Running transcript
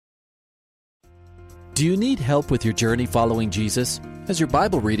Do you need help with your journey following Jesus? Has your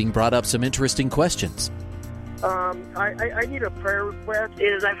Bible reading brought up some interesting questions? I need a prayer request.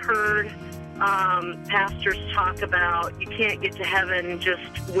 I've heard pastors talk about you can't get to heaven just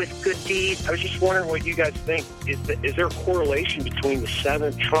with good deeds. I was just wondering what you guys think. Is there a correlation between the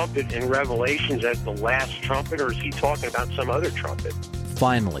seventh trumpet in Revelations as the last trumpet, or is he talking about some other trumpet?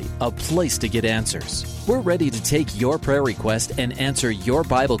 Finally, a place to get answers. We're ready to take your prayer request and answer your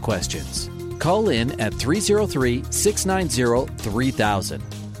Bible questions. Call in at 303-690-3000.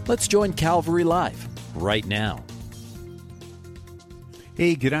 Let's join Calvary Live right now.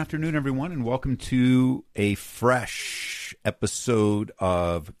 Hey, good afternoon, everyone, and welcome to a fresh episode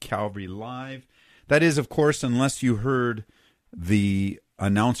of Calvary Live. That is, of course, unless you heard the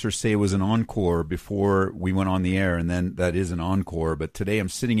announcer say it was an encore before we went on the air, and then that is an encore. But today I'm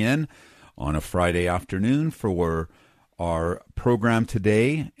sitting in on a Friday afternoon for our program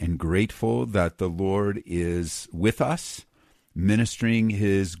today, and grateful that the Lord is with us, ministering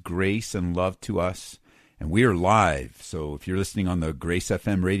His grace and love to us. And we are live. So if you're listening on the Grace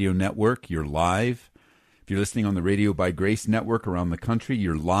FM radio network, you're live. If you're listening on the Radio by Grace network around the country,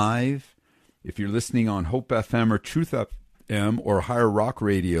 you're live. If you're listening on Hope FM or Truth FM or Higher Rock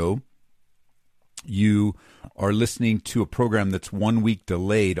Radio, you are listening to a program that's 1 week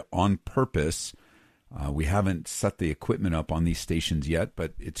delayed on purpose. We haven't set the equipment up on these stations yet,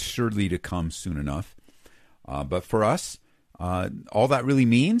 but it's surely to come soon enough. But for us, all that really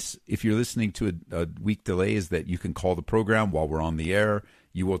means, if you're listening to a week delay, is that you can call the program while we're on the air.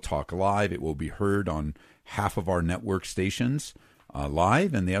 You will talk live. It will be heard on half of our network stations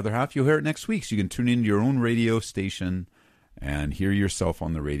live, and the other half you'll hear it next week. So you can tune into your own radio station and hear yourself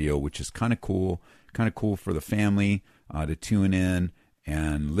on the radio, which is kind of cool for the family to tune in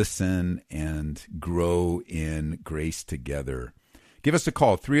and listen and grow in grace together. Give us a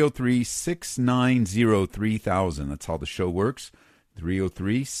call, 303-690-3000. That's how the show works,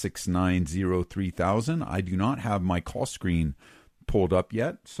 303-690-3000. I do not have my call screen pulled up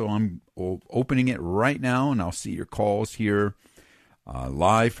yet, so I'm opening it right now, and I'll see your calls here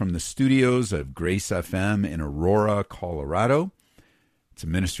live from the studios of Grace FM in Aurora, Colorado. It's a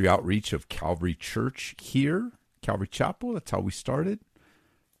ministry outreach of Calvary Church here, Calvary Chapel. That's how we started.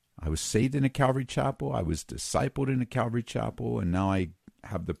 I was saved in a Calvary Chapel. I was discipled in a Calvary Chapel. And now I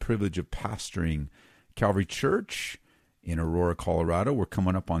have the privilege of pastoring Calvary Church in Aurora, Colorado. We're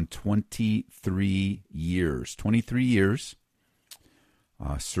coming up on 23 years. 23 years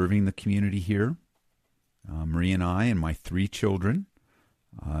serving the community here. Marie and I and my 3 children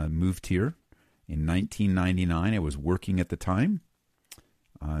moved here in 1999. I was working at the time.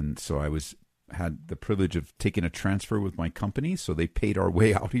 And so I had the privilege of taking a transfer with my company, so they paid our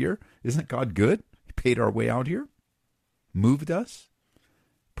way out here. Isn't God good? He paid our way out here, moved us,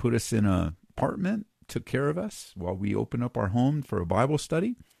 put us in an apartment, took care of us while we opened up our home for a Bible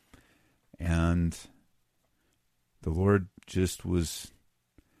study. And the Lord just was,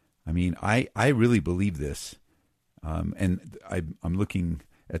 I really believe this. And I'm looking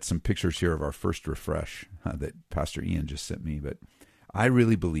at some pictures here of our first refresh that Pastor Ian just sent me, but I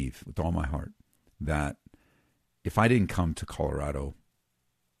really believe with all my heart that if I didn't come to Colorado,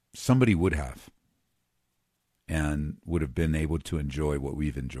 somebody would have and would have been able to enjoy what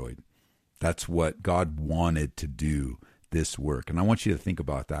we've enjoyed. That's what God wanted to do, this work. And I want you to think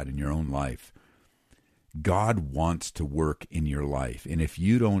about that in your own life. God wants to work in your life. And if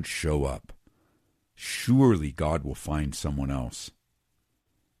you don't show up, surely God will find someone else.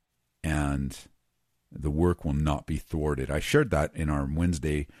 And the work will not be thwarted. I shared that in our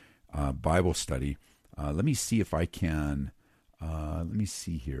Wednesday Bible study. Let me see if I can, let me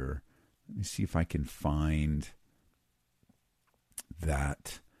see if I can find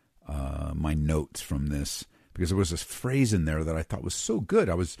that, my notes from this, because there was this phrase in there that I thought was so good.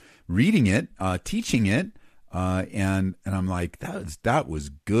 I was reading it, teaching it, and I'm like, that was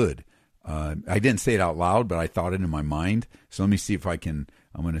good. I didn't say it out loud, but I thought it in my mind. So let me see if I can,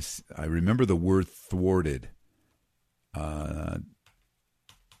 I remember the word thwarted.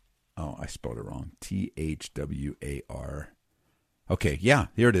 I spelled it wrong. Thwar. Okay, yeah,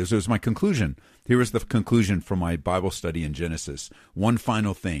 here it is. It was my conclusion. Here was the conclusion from my Bible study in Genesis. One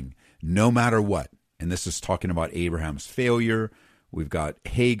final thing, no matter what, and this is talking about Abraham's failure. We've got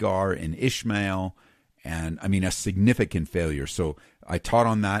Hagar and Ishmael, and a significant failure. So I taught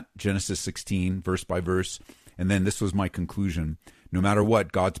on that, Genesis 16, verse by verse, and then this was my conclusion. No matter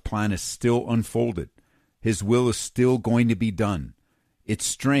what, God's plan is still unfolded. His will is still going to be done. It's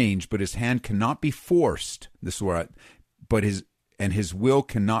strange, but his hand cannot be forced. This is where his will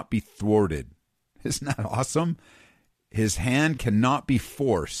cannot be thwarted. Isn't that awesome? His hand cannot be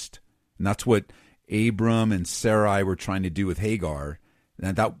forced. And that's what Abram and Sarai were trying to do with Hagar,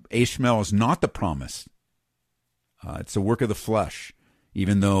 that Ishmael is not the promise. It's a work of the flesh,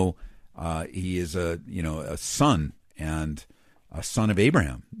 even though he is a son and a son of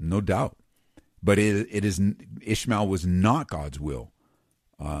Abraham, no doubt. But it is Ishmael was not God's will.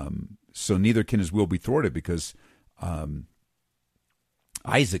 So neither can his will be thwarted, because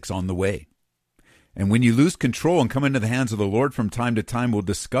Isaac's on the way. And when you lose control and come into the hands of the Lord from time to time, we'll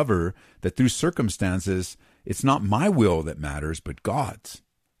discover that through circumstances, it's not my will that matters, but God's.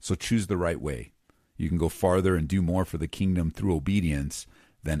 So choose the right way. You can go farther and do more for the kingdom through obedience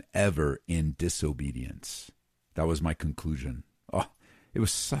than ever in disobedience. That was my conclusion. Oh, it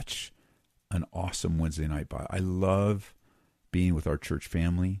was such an awesome Wednesday night. I love being with our church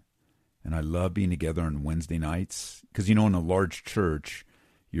family, and I love being together on Wednesday nights, because, in a large church,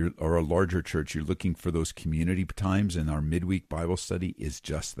 or a larger church, you're looking for those community times, and our midweek Bible study is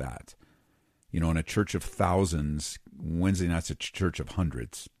just that. In a church of thousands, Wednesday night's a church of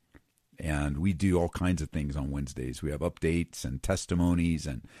hundreds. And we do all kinds of things on Wednesdays. We have updates and testimonies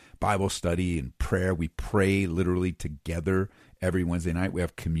and Bible study and prayer. We pray literally together every Wednesday night. We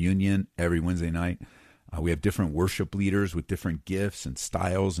have communion every Wednesday night. We have different worship leaders with different gifts and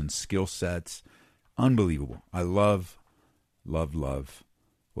styles and skill sets. Unbelievable. I love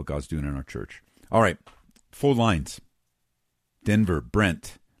what God's doing in our church. All right, full lines. Denver,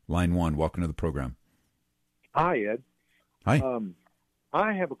 Brent, line 1. Welcome to the program. Hi, Ed. Hi.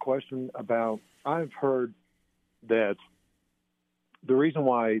 I have a question about, I've heard that the reason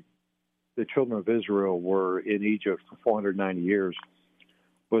why the children of Israel were in Egypt for 490 years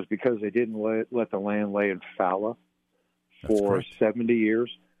was because they didn't let the land lay in fallow for 70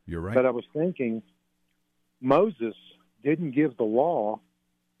 years. You're right. But I was thinking, Moses didn't give the law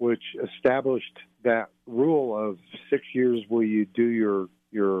which established that rule of 6 years will you do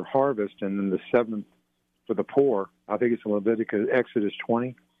your harvest, and then the seventh for the poor. I think it's in Leviticus, Exodus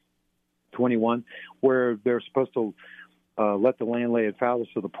 21, where they're supposed to let the land lay in fallow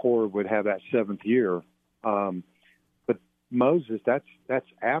so the poor would have that seventh year. But Moses, that's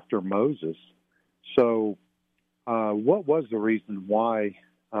after Moses. So what was the reason why?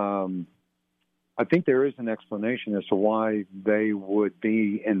 I think there is an explanation as to why they would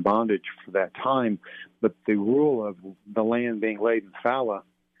be in bondage for that time, but the rule of the land being laid in fallow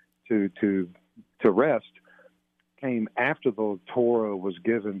to rest came after the Torah was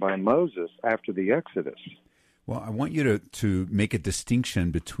given by Moses, after the Exodus. Well, I want you to make a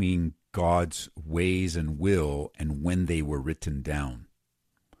distinction between God's ways and will and when they were written down.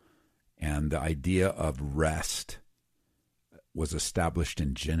 And the idea of rest was established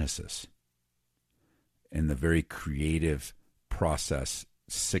in Genesis. In the very creative process,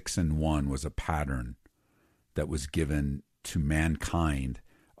 6 and 1 was a pattern that was given to mankind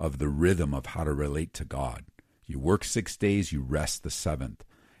of the rhythm of how to relate to God. You work 6 days, you rest the seventh.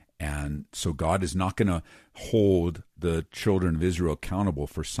 And so God is not going to hold the children of Israel accountable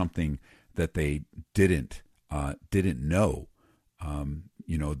for something that they didn't know.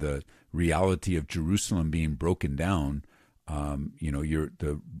 The reality of Jerusalem being broken down, the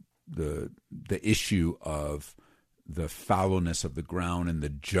issue of the fallowness of the ground and the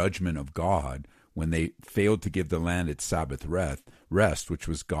judgment of God when they failed to give the land its Sabbath rest, which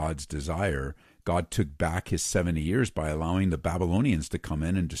was God's desire. God took back his 70 years by allowing the Babylonians to come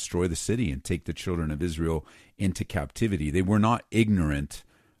in and destroy the city and take the children of Israel into captivity. They were not ignorant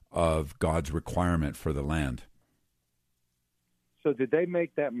of God's requirement for the land. So did they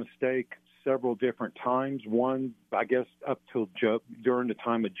make that mistake several different times? One, I guess, up till during the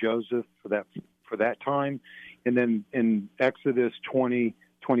time of Joseph for that time, and then in Exodus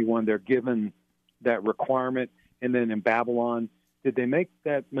 20:21, they're given that requirement, and then in Babylon, did they make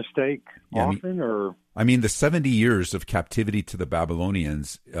that mistake often? Or the 70 years of captivity to the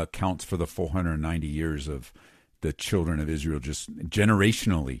Babylonians accounts for the 490 years of the children of Israel just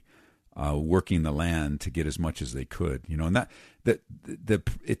generationally working the land to get as much as they could. And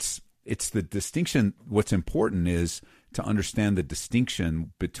it's the distinction. What's important is to understand the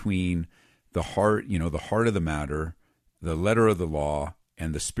distinction between the heart, the heart of the matter, the letter of the law,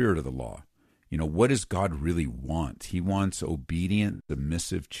 and the spirit of the law. What does God really want? He wants obedient,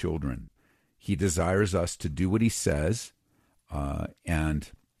 submissive children. He desires us to do what he says, and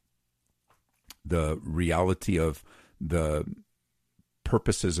the reality of the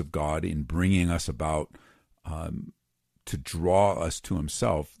purposes of God in bringing us about to draw us to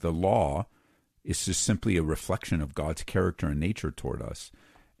himself. The law is just simply a reflection of God's character and nature toward us.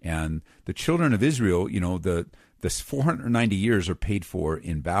 And the children of Israel, the 490 years are paid for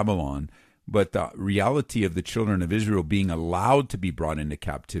in Babylon, but the reality of the children of Israel being allowed to be brought into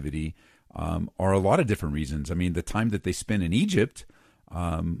captivity are a lot of different reasons. I mean, the time that they spent in Egypt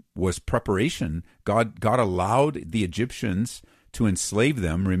was preparation. God allowed the Egyptians to enslave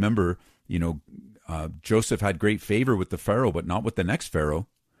them. Remember, Joseph had great favor with the Pharaoh, but not with the next Pharaoh.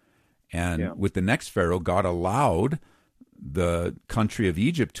 And with the next Pharaoh, God allowed the country of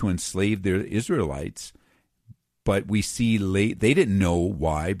Egypt to enslave the Israelites. But we see they didn't know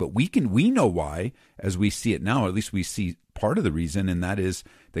why, but we know why as we see it now. At least we see part of the reason, and that is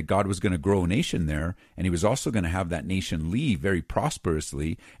that God was going to grow a nation there, and he was also going to have that nation leave very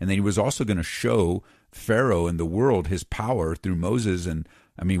prosperously, and then he was also going to show Pharaoh and the world his power through Moses. And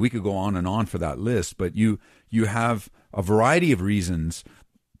I mean, we could go on and on for that list, but you have a variety of reasons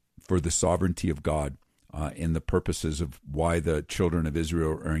for the sovereignty of God in the purposes of why the children of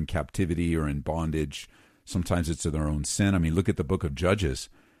Israel are in captivity or in bondage. Sometimes it's of their own sin. I mean, look at the book of Judges.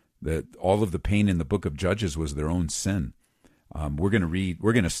 That all of the pain in the book of Judges was their own sin. We're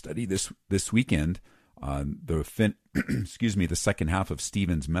going to study this weekend the second half of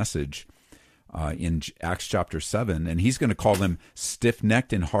Stephen's message in Acts chapter 7, and he's going to call them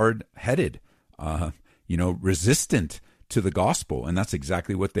stiff-necked and hard-headed, resistant to the gospel, and that's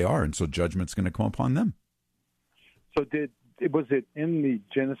exactly what they are. And so judgment's going to come upon them. So was it in the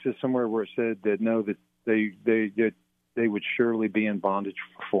Genesis somewhere where it said that they would surely be in bondage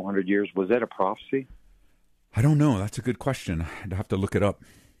for 400 years? Was that a prophecy? I don't know. That's a good question. I'd have to look it up.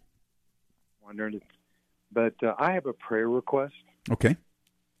 Wondering, but I have a prayer request. Okay.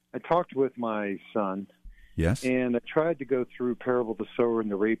 I talked with my son. Yes. And I tried to go through Parable of the Sower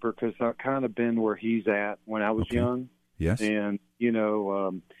and the Reaper because I've kind of been where he's at when I was young. Yes. And,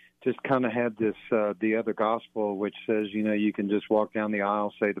 just kind of had this, the other gospel, which says, you can just walk down the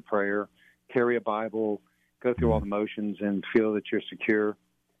aisle, say the prayer, carry a Bible, go through all the motions and feel that you're secure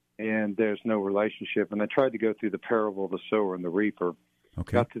and there's no relationship. And I tried to go through the Parable of the Sower and the Reaper.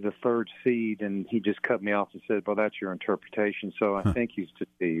 Okay. Got to the third seed, and he just cut me off and said, well, that's your interpretation. So I think he's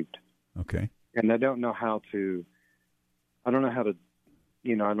deceived. Okay. And I don't know how to, I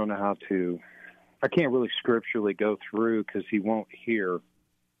can't really scripturally go through because he won't hear.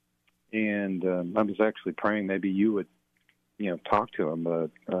 And I was actually praying maybe you would, talk to him, but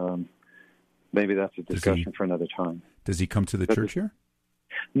maybe that's a discussion for another time. Does he come to the church here?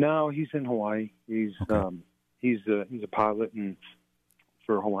 No, he's in Hawaii. He's he's a pilot and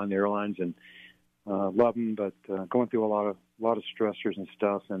for Hawaiian Airlines, and love him, but going through a lot of stressors and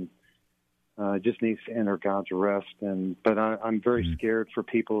stuff, and just needs to enter God's rest. But I'm very scared for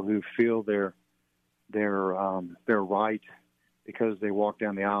people who feel they're right because they walk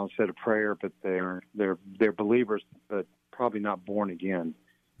down the aisle and said a prayer, but they're believers, but probably not born again.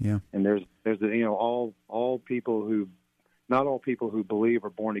 Yeah. And there's all people who, not all people who believe are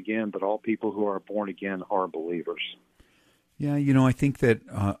born again, but all people who are born again are believers. Yeah, I think that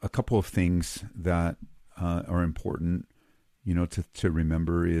a couple of things that are important, to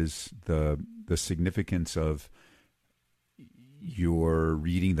remember is the significance of your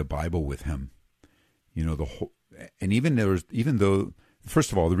reading the Bible with him. The whole, and even though,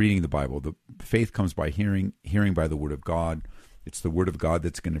 first of all, the reading the Bible, the faith comes by hearing by the Word of God. It's the Word of God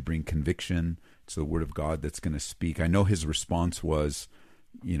that's going to bring conviction. It's the Word of God that's going to speak. I know his response was,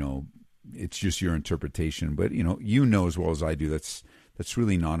 it's just your interpretation, but as well as I do, that's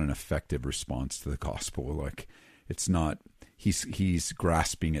really not an effective response to the gospel. Like, it's not. He's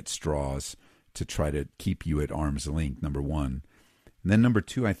grasping at straws to try to keep you at arm's length. Number one, and then number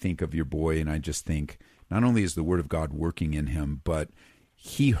two, I think of your boy, and I just think not only is the Word of God working in him, but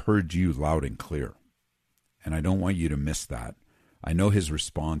he heard you loud and clear, and I don't want you to miss that. I know his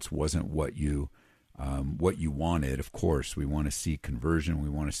response wasn't what you wanted. Of course, we want to see conversion. We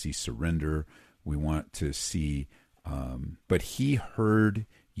want to see surrender. We want to see, but he heard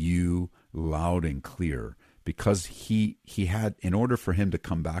you loud and clear because he had, in order for him to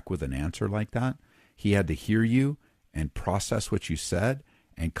come back with an answer like that, he had to hear you and process what you said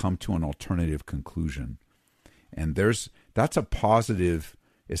and come to an alternative conclusion. And that's a positive,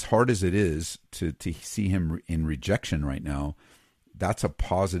 as hard as it is to see him in rejection right now. That's a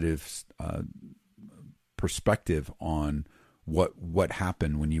positive perspective on what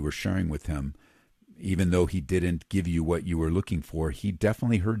happened when you were sharing with him. Even though he didn't give you what you were looking for, he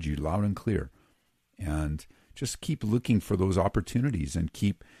definitely heard you loud and clear. And just keep looking for those opportunities and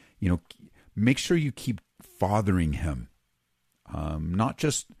make sure you keep fathering him, not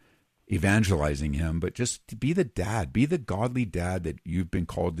just evangelizing him, but just be the dad, be the godly dad that you've been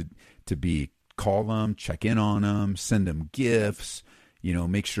called to be. Call him, check in on him, send him gifts,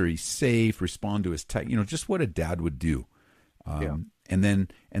 make sure he's safe, respond to his text, just what a dad would do. And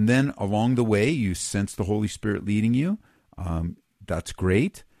then along the way, you sense the Holy Spirit leading you. That's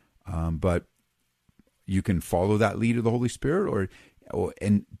great. but you can follow that lead of the Holy Spirit,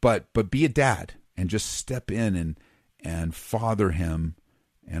 but be a dad and just step in and father him.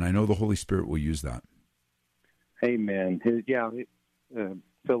 And I know the Holy Spirit will use that. Amen.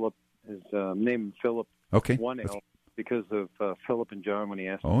 Philip, his name Philip. Okay. 1L because of Philip and John when he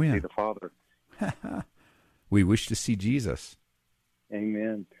asked to see the Father. We wish to see Jesus.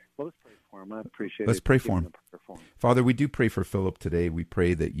 Amen. Well, let's pray for him. I appreciate it. Let's pray for him. Father, we do pray for Philip today. We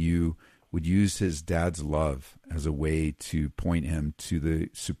pray that you would use his dad's love as a way to point him to the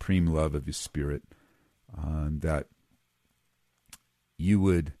supreme love of his Spirit, that you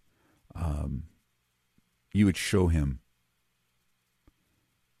would show him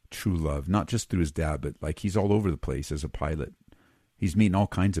true love, not just through his dad, but like he's all over the place as a pilot. He's meeting all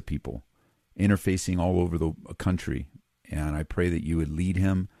kinds of people, interfacing all over the country. And I pray that you would lead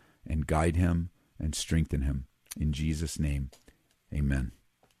him and guide him and strengthen him. In Jesus' name, amen.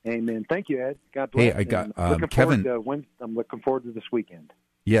 Amen. Thank you, Ed. God bless. Hey, I got Kevin. I'm looking forward to this weekend.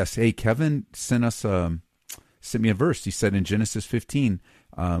 Yes. Hey, Kevin sent me a verse. He said in Genesis 15,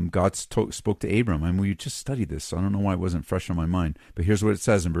 God spoke to Abram. And we just studied this, so I don't know why it wasn't fresh on my mind. But here's what it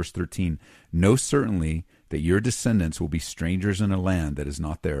says in verse 13. Know certainly that your descendants will be strangers in a land that is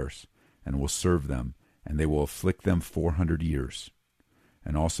not theirs, and will serve them, and they will afflict them 400 years.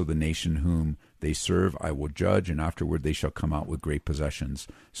 And also the nation whom they serve I will judge, and afterward they shall come out with great possessions.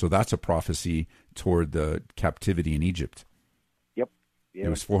 So that's a prophecy toward the captivity in Egypt. Yep. It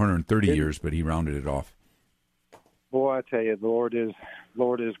was 430 years, but he rounded it off. Boy, I tell you, the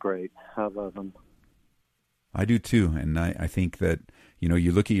Lord is great. I love him. I do too, and I think that,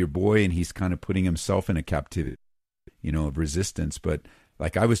 you look at your boy and he's kind of putting himself in a captivity, of resistance. But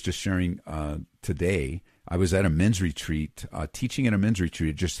like I was just sharing today, I was at a men's retreat, teaching at a men's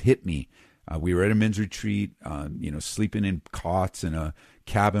retreat. It just hit me. We were at a men's retreat, sleeping in cots in a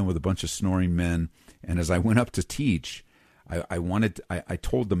cabin with a bunch of snoring men. And as I went up to teach, I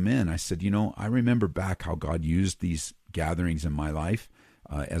told the men, I said, I remember back how God used these gatherings in my life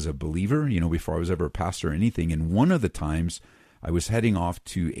as a believer, before I was ever a pastor or anything. And one of the times I was heading off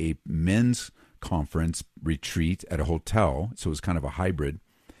to a men's conference retreat at a hotel. So it was kind of a hybrid.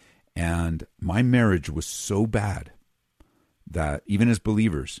 And my marriage was so bad that even as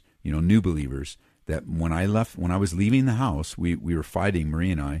believers, new believers, that when I was leaving the house, we were fighting,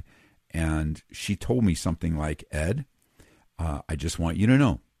 Marie and I, and she told me something like, Ed, I just want you to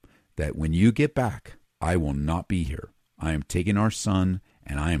know that when you get back, I will not be here. I am taking our son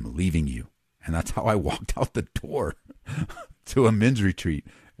and I am leaving you. And that's how I walked out the door to a men's retreat.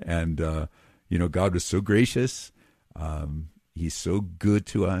 And, God was so gracious. He's so good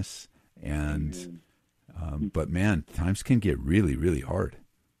to us. And, but man, times can get really, really hard.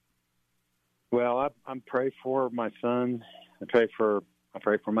 Well, I'm praying for my son. I pray for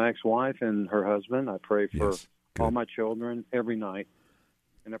my ex-wife and her husband. I pray for all my children every night,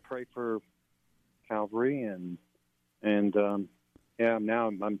 and I pray for Calvary and now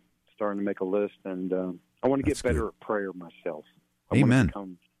I'm starting to make a list, and I want to get better at prayer myself. I Amen. want to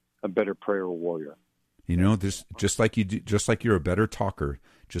become a better prayer warrior. This just like you do, just like you're a better talker.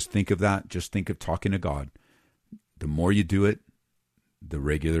 Just think of that. Just think of talking to God. The more you do it, the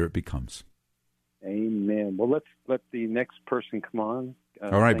regular it becomes. Amen. Well, let's let the next person come on.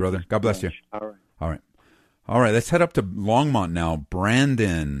 All right, brother. God bless you. All right. All right. Let's head up to Longmont now.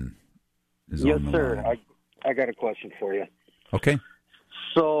 Brandon is on the sir. line. I got a question for you. Okay.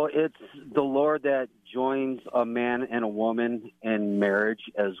 So it's the Lord that joins a man and a woman in marriage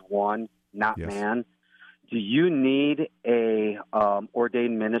as one, not man. Do you need a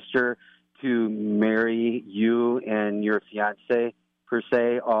ordained minister to marry you and your fiance per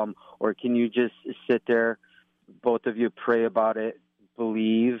se, or can you just sit there, both of you pray about it,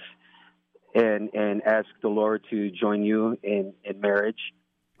 believe, and ask the Lord to join you in marriage?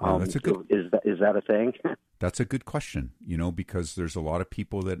 That's a good. Is that a thing? That's a good question. Because there's a lot of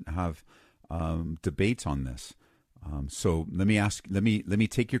people that have debates on this. So let me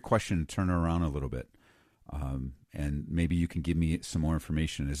take your question and turn it around a little bit. And maybe you can give me some more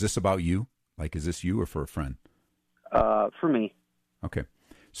information. Is this about you? Like, is this you or for a friend? For me. Okay.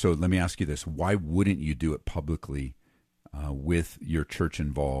 So let me ask you this. Why wouldn't you do it publicly with your church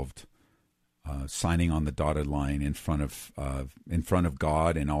involved, signing on the dotted line in front of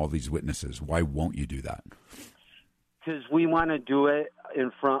God and all these witnesses? Why won't you do that? Because we want to do it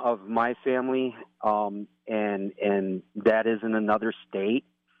in front of my family, and that is in another state.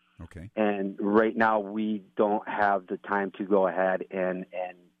 Okay. And right now we don't have the time to go ahead and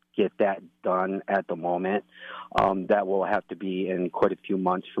get that done at the moment. That will have to be in quite a few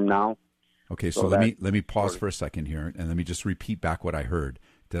months from now. Okay, so let me pause for a second here, and let me just repeat back what I heard.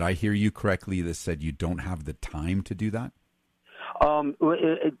 Did I hear you correctly that said you don't have the time to do that? Time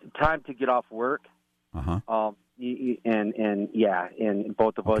to get off work. Uh-huh. And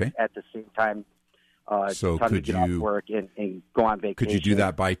both of us at the same time. So time could to get you off work and go on vacation? Could you do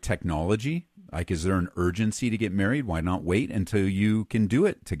that by technology? Like, is there an urgency to get married? Why not wait until you can do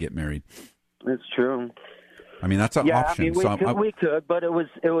it to get married? It's true. I mean, that's an option. I mean, we could, but it was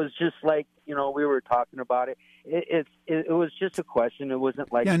just like, we were talking about it. It was just a question. It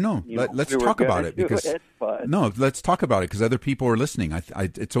wasn't like let's talk about it because let's talk about it because other people are listening.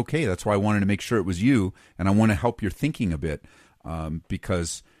 It's okay. That's why I wanted to make sure it was you, and I want to help your thinking a bit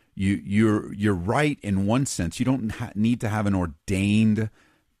because you're right in one sense. You don't need to have an ordained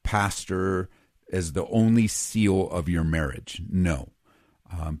pastor as the only seal of your marriage. No.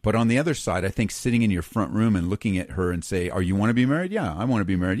 But on the other side, I think sitting in your front room and looking at her and say, "You want to be married?" "Yeah, I want to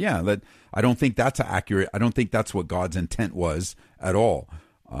be married." "Yeah." I don't think that's accurate. I don't think that's what God's intent was at all.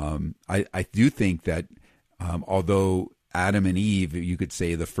 I do think that although Adam and Eve, you could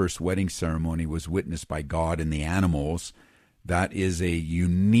say the first wedding ceremony was witnessed by God and the animals, that is a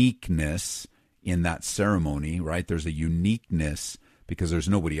uniqueness in that ceremony, right? There's a uniqueness because there's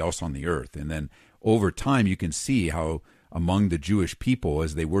nobody else on the earth. And then over time, you can see how among the Jewish people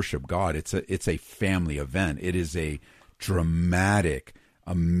as they worship God, it's a family event. It is a dramatic,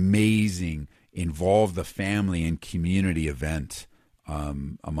 amazing, involve the family and community event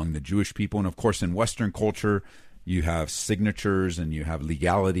among the Jewish people. And of course, in Western culture, you have signatures and you have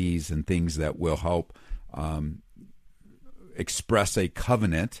legalities and things that will help express a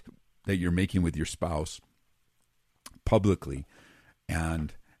covenant that you're making with your spouse publicly.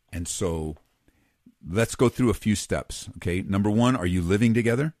 And so let's go through a few steps. Okay. Number one, are you living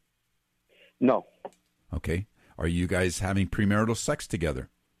together? No. Okay. Are you guys having premarital sex together?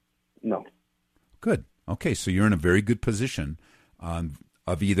 No. Good. Okay. So you're in a very good position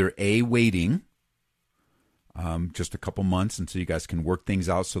of either waiting just a couple months until you guys can work things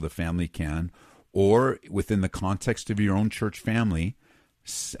out so the family can, or within the context of your own church family,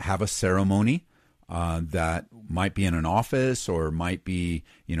 have a ceremony that might be in an office or might be,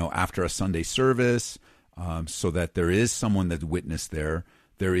 after a Sunday service, so that there is someone that's witnessed there.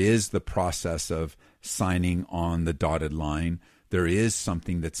 There is the process of signing on the dotted line. There is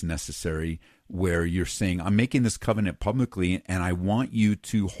something that's necessary where you're saying, I'm making this covenant publicly and I want you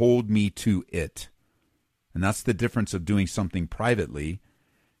to hold me to it. And that's the difference of doing something privately.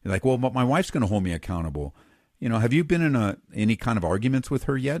 You're like, well, but my wife's going to hold me accountable. Have you been in any kind of arguments with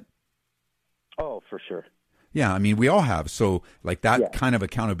her yet? Oh, for sure. Yeah, I mean, we all have. So like that kind of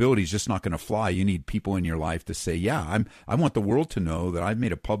accountability is just not going to fly. You need people in your life to say, I want the world to know that I've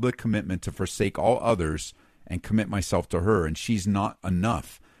made a public commitment to forsake all others and commit myself to her. And she's not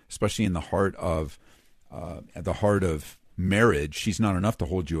enough, especially in the heart of marriage. She's not enough to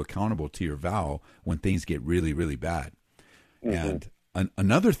hold you accountable to your vow when things get really, really bad. Mm-hmm. And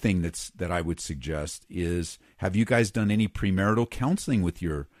another thing that I would suggest is, have you guys done any premarital counseling with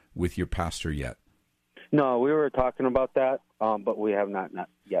your pastor yet? No, we were talking about that, but we have not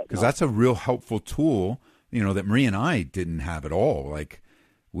yet. Because that's a real helpful tool, that Marie and I didn't have at all. Like,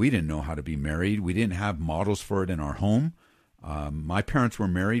 we didn't know how to be married. We didn't have models for it in our home. My parents were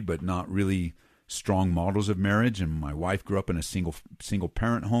married, but not really strong models of marriage. And my wife grew up in a single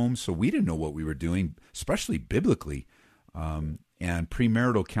parent home, so we didn't know what we were doing, especially biblically. And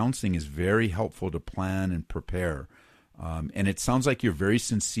premarital counseling is very helpful to plan and prepare. And it sounds like you're very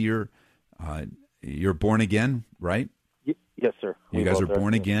sincere. You're born again, right? Yes, sir. You guys are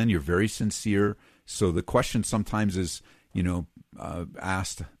born again. You're very sincere. So the question sometimes is,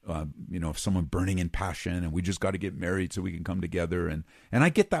 asked, if someone burning in passion and we just got to get married so we can come together. And I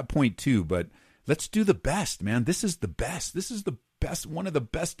get that point too, but let's do the best, man. This is the best. This is the best, one of the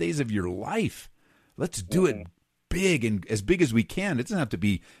best days of your life. Let's do it big and as big as we can. It doesn't have to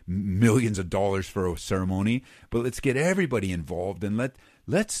be millions of dollars for a ceremony, but let's get everybody involved and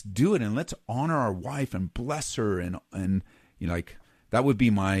let's do it and let's honor our wife and bless her and that would be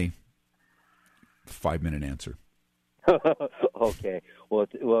my 5-minute answer. Okay. Well,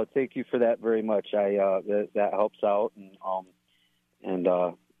 thank you for that very much. That helps out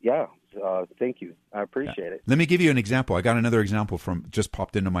thank you. I appreciate it. Let me give you an example. I got another example just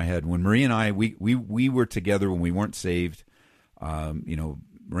popped into my head. When Marie and I, we were together when we weren't saved,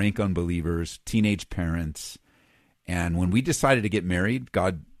 rank unbelievers, teenage parents. And when we decided to get married,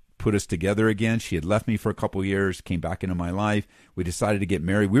 God put us together again. She had left me for a couple of years, came back into my life. We decided to get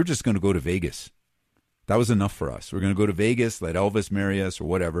married. We were just going to go to Vegas. That was enough for us. We're going to go to Vegas, let Elvis marry us or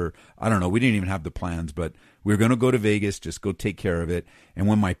whatever. I don't know. We didn't even have the plans, but we were going to go to Vegas, just go take care of it. And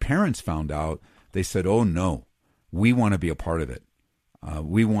when my parents found out, they said, oh, no, we want to be a part of it.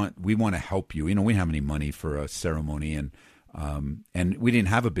 We want to help you. We don't have any money for a ceremony, and we didn't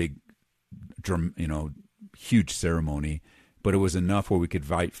have a big, huge ceremony, but it was enough where we could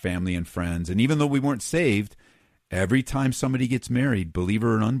invite family and friends. And even though we weren't saved, every time somebody gets married,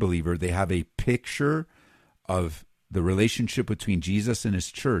 believer or unbeliever, they have a picture of the relationship between Jesus and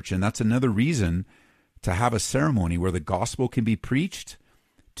his church. And that's another reason to have a ceremony where the gospel can be preached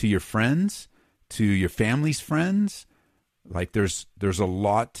to your friends, to your family's friends. Like there's a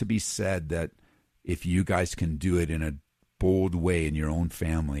lot to be said that if you guys can do it in a bold way in your own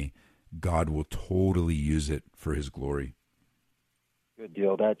family, God will totally use it for his glory. Good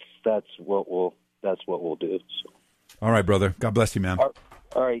deal. That's what we'll do. So. All right, brother. God bless you, man. All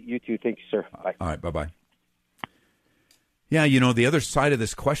right, you too. Thank you, sir. Bye. All right, bye-bye. Yeah, the other side of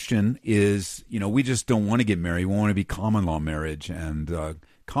this question is, we just don't want to get married. We want to be common law marriage. And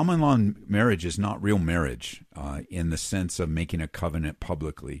common law marriage is not real marriage in the sense of making a covenant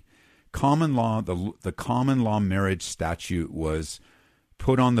publicly. Common law, the common law marriage statute was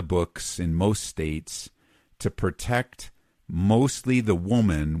put on the books in most states to protect mostly the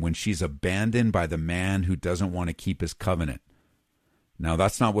woman when she's abandoned by the man who doesn't want to keep his covenant. Now,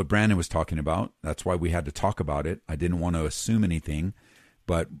 that's not what Brandon was talking about. That's why we had to talk about it. I didn't want to assume anything,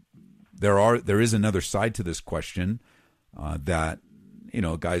 but there is another side to this question that,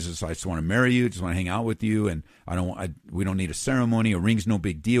 guys just, I just want to marry you, just want to hang out with you, and we don't need a ceremony. A ring's no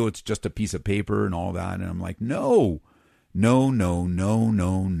big deal. It's just a piece of paper and all that. And I'm like, no. The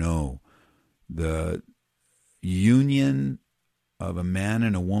union of a man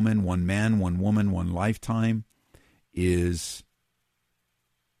and a woman, one man, one woman, one lifetime, is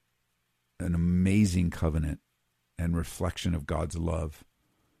an amazing covenant and reflection of God's love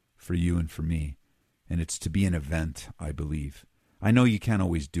for you and for me. And it's to be an event, I believe. I know you can't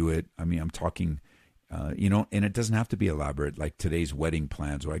always do it. I mean, I'm talking, and it doesn't have to be elaborate, like today's wedding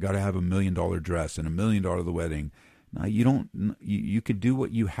plans, where I got to have $1 million dress and $1 million the wedding. No, you don't. You can do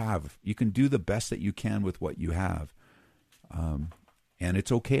what you have. You can do the best that you can with what you have. And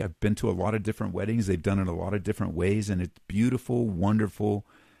it's okay. I've been to a lot of different weddings. They've done it a lot of different ways, and it's beautiful, wonderful.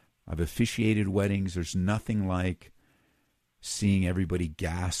 I've officiated weddings. There's nothing like seeing everybody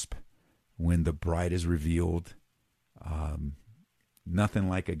gasp when the bride is revealed. Nothing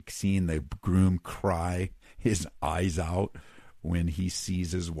like seeing the groom cry his eyes out when he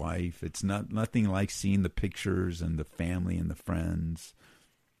sees his wife. It's nothing like seeing the pictures and the family and the friends.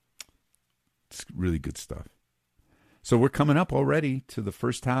 It's really good stuff. So we're coming up already to the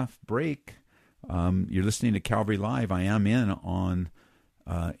first half break. You're listening to Calvary Live. I am in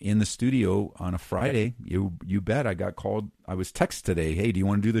the studio on a Friday. You bet. I got called. I was texted today. Hey, do you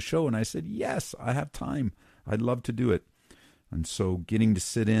want to do the show? And I said, yes, I have time. I'd love to do it. And so getting to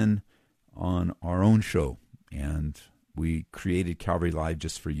sit in on our own show, and we created Calvary Live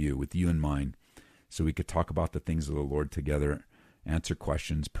just for you, with you in mind, so we could talk about the things of the Lord together, answer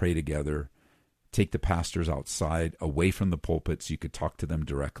questions, pray together, take the pastors outside, away from the pulpit, so you could talk to them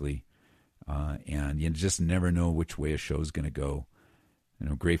directly. And you just never know which way a show is going to go. And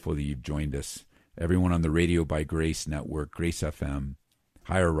I'm grateful that you've joined us. Everyone on the Radio by Grace Network, Grace FM,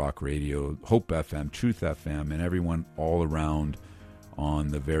 Higher Rock Radio, Hope FM, Truth FM, and everyone all around on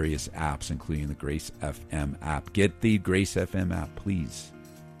the various apps, including the Grace FM app. Get the Grace FM app, please.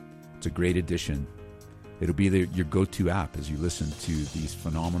 It's a great addition. It'll be your go-to app as you listen to these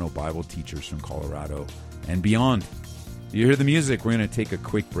phenomenal Bible teachers from Colorado and beyond. You hear the music. We're going to take a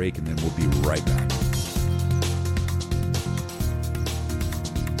quick break, and then we'll be right back.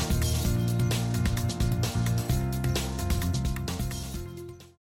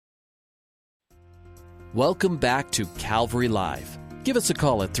 Welcome back to Calvary Live. Give us a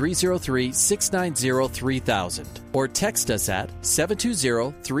call at 303-690-3000 or text us at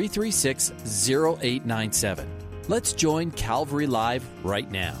 720-336-0897. Let's join Calvary Live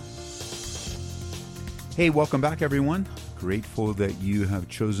right now. Hey, welcome back, everyone. Grateful that you have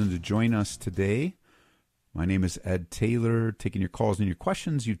chosen to join us today. My name is Ed Taylor, taking your calls and your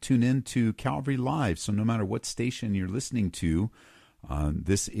questions. You tune in to Calvary Live, so no matter what station you're listening to,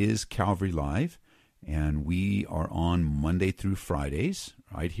 this is Calvary Live. And we are on Monday through Fridays,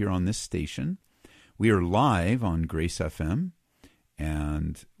 right here on this station. We are live on Grace FM,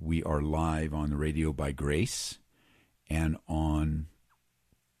 and we are live on the Radio by Grace, and on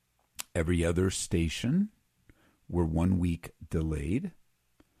every other station. We're 1 week delayed.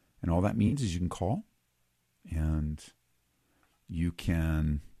 And all that means is you can call, and you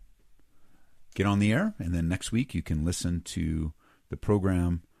can get on the air, and then next week you can listen to the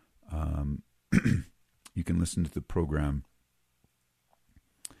program. You can listen to the program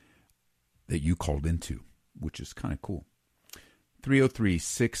that you called into, which is kind of cool.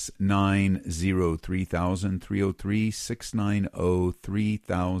 303-690-3000.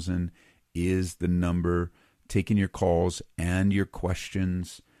 303-690-3000 is the number. Taking your calls and your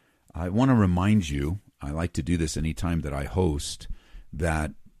questions. I want to remind you, I like to do this anytime that I host,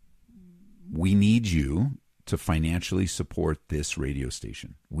 that we need you to financially support this radio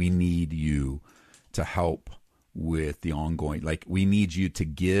station. We need you to help with the ongoing, like we need you to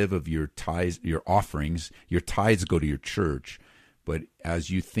give of your tithes, your offerings. Your tithes go to your church. But as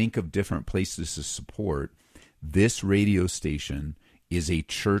you think of different places to support, this radio station is a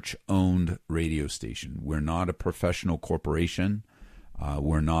church-owned radio station. We're not a professional corporation.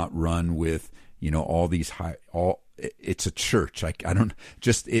 We're not run with, all these it's a church. I don't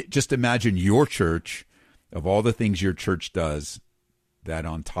just imagine your church, of all the things your church does, that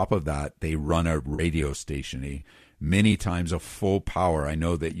on top of that, they run a radio station, many times a full power. I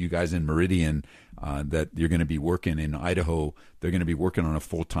know that you guys in Meridian, that you're going to be working in Idaho, they're going to be working on a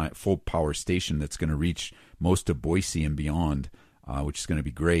full power station that's going to reach most of Boise and beyond, which is going to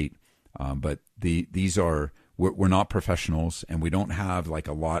be great. But these are, we're not professionals, and we don't have like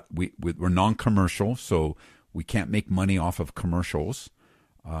a lot. We're non-commercial, so we can't make money off of commercials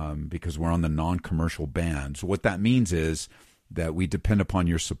because we're on the non-commercial band. So what that means is that we depend upon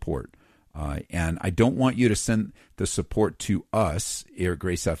your support. And I don't want you to send the support to us here at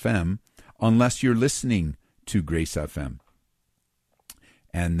Grace FM unless you're listening to Grace FM.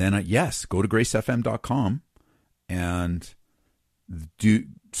 And then, yes, go to gracefm.com and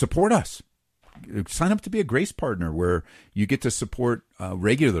support us. Sign up to be a Grace partner where you get to support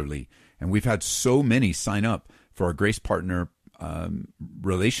regularly. And we've had so many sign up for our Grace partner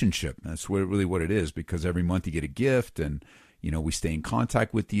relationship. That's really what it is, because every month you get a gift, and we stay in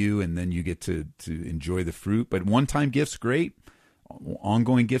contact with you, and then you get to enjoy the fruit. But one-time gifts, great.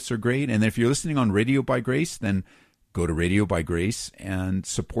 Ongoing gifts are great. And if you're listening on Radio by Grace, then go to Radio by Grace and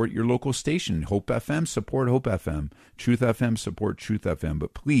support your local station. Hope FM, support Hope FM. Truth FM, support Truth FM.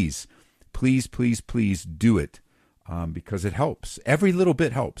 But please, please, please, please do it because it helps. Every little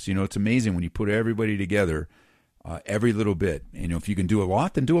bit helps. It's amazing when you put everybody together, every little bit. If you can do a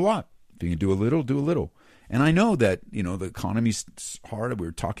lot, then do a lot. If you can do a little, do a little. And I know that, the economy's hard. We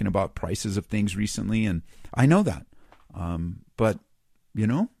were talking about prices of things recently, and I know that. But,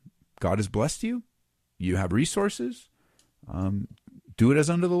 God has blessed you. You have resources. Do it as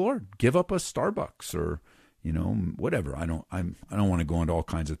unto the Lord. Give up a Starbucks or, whatever. I don't want to go into all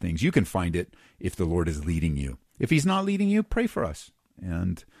kinds of things. You can find it if the Lord is leading you. If he's not leading you, pray for us.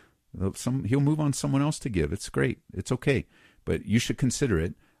 And he'll move on someone else to give. It's great. It's okay. But you should consider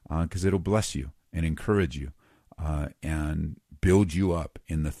it because it'll bless you and encourage you and build you up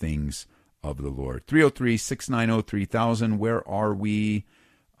in the things of the Lord. 303-690-3000. Where are we?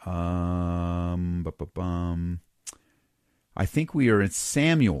 I think we are at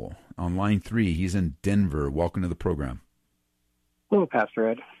Samuel on line 3. He's in Denver. Welcome to the program. Hello, Pastor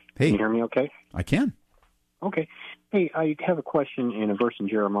Ed. Hey. Can you hear me okay? I can. Okay. Hey, I have a question in a verse in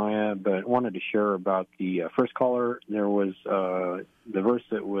Jeremiah, but wanted to share about the first caller. There was the verse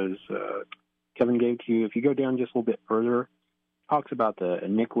that was Kevin gave to you. If you go down just a little bit further, talks about the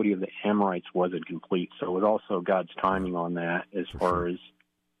iniquity of the Amorites wasn't complete. So it was also God's timing on that as far as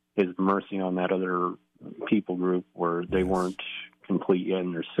his mercy on that other people group where they weren't complete yet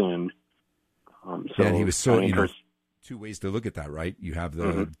in their sin. And he was two ways to look at that, right? You have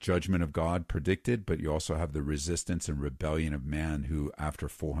the judgment of God predicted, but you also have the resistance and rebellion of man who after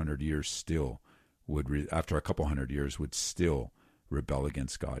 400 years still would, after a couple hundred years, would still rebel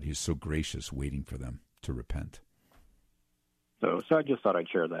against God. He's so gracious, waiting for them to repent. So I just thought I'd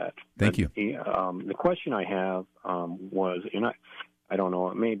share that. Thank you. The question I have was, and I don't know,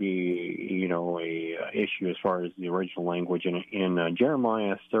 it may be, a issue as far as the original language. In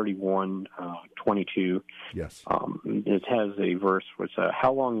Jeremiah 31:22, yes, it has a verse which says,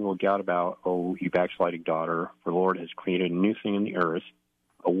 "How long will God about, O you backsliding daughter? For the Lord has created a new thing in the earth.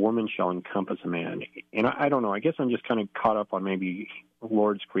 A woman shall encompass a man." And I don't know. I guess I'm just kind of caught up on maybe the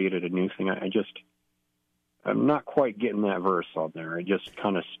Lord's created a new thing. I'm not quite getting that verse on there. It just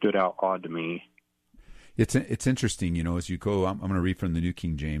kind of stood out odd to me. It's interesting, as you go, I'm going to read from the New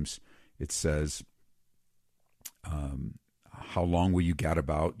King James. It says, how long will you gad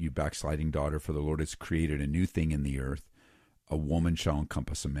about, you backsliding daughter? For the Lord has created a new thing in the earth. A woman shall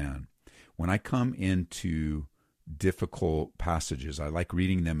encompass a man. When I come into difficult passages, I like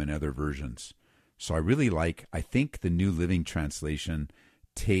reading them in other versions. So I think the New Living Translation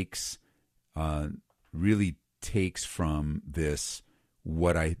really takes from this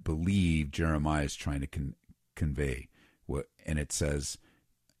what I believe Jeremiah is trying to convey. And it says,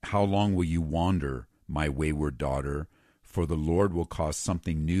 how long will you wander, my wayward daughter? for the Lord will cause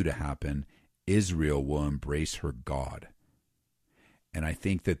something new to happen. Israel will embrace her God. And I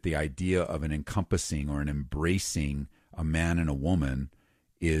think that the idea of an encompassing or an embracing a man and a woman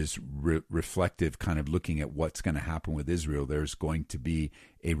is reflective, kind of looking at what's going to happen with Israel. There's going to be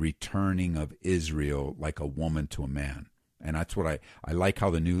a returning of Israel like a woman to a man. And that's what I like how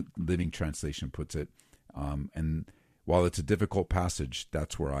the New Living Translation puts it. And while it's a difficult passage,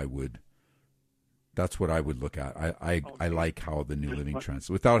 that's what I would look at. I like how the New Living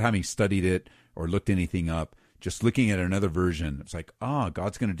Translation, without having studied it or looked anything up, just looking at another version, it's like,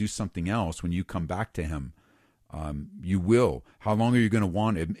 God's going to do something else when you come back to him. You will. How long are you going to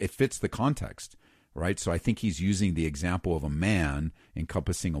want it? It fits the context, right? So I think he's using the example of a man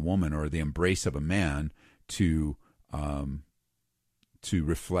encompassing a woman, or the embrace of a man to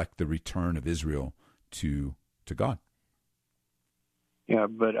reflect the return of Israel to God. Yeah,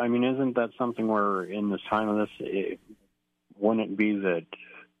 but I mean, isn't that something where in this time of this, wouldn't it be that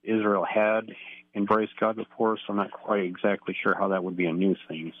Israel had embraced God before? So I'm not quite exactly sure how that would be a new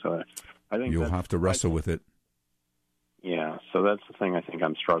thing. So I think you'll have to wrestle with it. Yeah, so that's the thing I think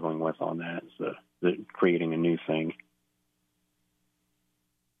I'm struggling with on that, is the creating a new thing.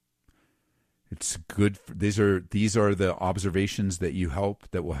 It's good. These are the observations that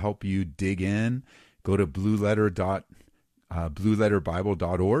will help you dig in. Go to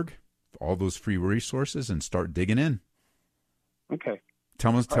blueletterbible.org, all those free resources, and start digging in. Okay.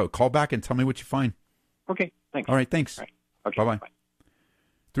 Call back and tell me what you find. Okay, thanks. All right, thanks. All right. Okay, bye-bye. Bye.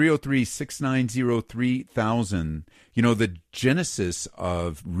 303-690-3000. You know, the genesis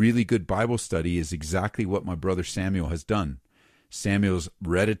of really good Bible study is exactly what my brother Samuel has done. Samuel's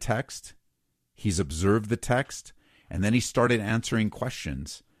read a text, he's observed the text, and then he started answering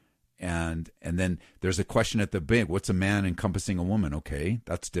questions. And then there's a question at the big, what's a man encompassing a woman? Okay,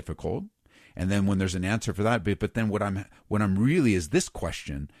 that's difficult. And then when there's an answer for that, but then what I'm really is this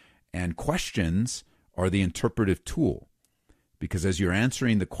question, and questions are the interpretive tool. Because as you're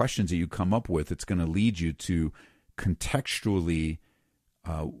answering the questions that you come up with, it's going to lead you to contextually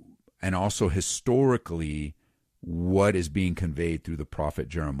and also historically what is being conveyed through the prophet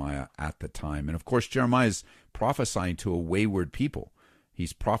Jeremiah at the time. And of course, Jeremiah is prophesying to a wayward people.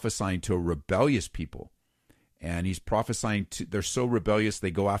 He's prophesying to a rebellious people. And he's prophesying they're so rebellious they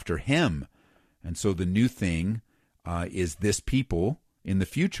go after him. And so the new thing is this people in the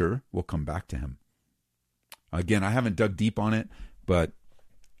future will come back to him. Again, I haven't dug deep on it, but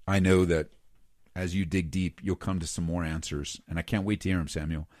I know that as you dig deep, you'll come to some more answers. And I can't wait to hear them,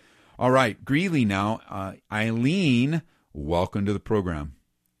 Samuel. All right, Greeley now. Eileen, welcome to the program.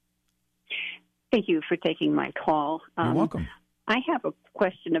 Thank you for taking my call. You're welcome. I have a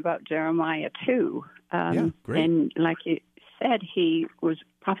question about Jeremiah, too. Yeah, great. And like you said, he was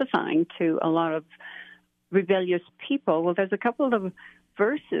prophesying to a lot of rebellious people. Well, there's a couple of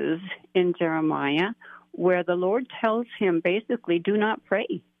verses in Jeremiah where the Lord tells him basically, do not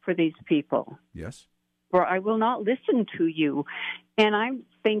pray for these people. Yes. For I will not listen to you. And I'm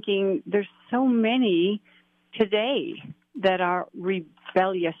thinking there's so many today that are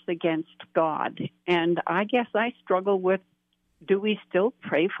rebellious against God. And I guess I struggle with, do we still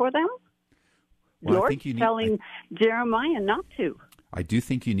pray for them? Well, Lord's telling Jeremiah not to. I do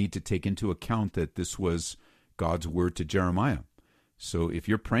think you need to take into account that this was God's word to Jeremiah. So if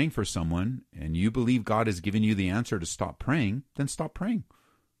you're praying for someone and you believe God has given you the answer to stop praying, then stop praying.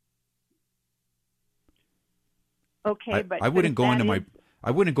 Okay, but I wouldn't go into my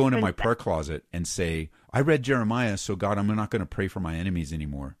prayer closet and say, I read Jeremiah, so God, I'm not going to pray for my enemies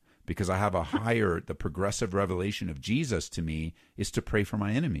anymore, because I have the progressive revelation of Jesus to me is to pray for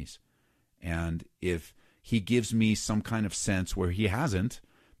my enemies. And if he gives me some kind of sense where he hasn't,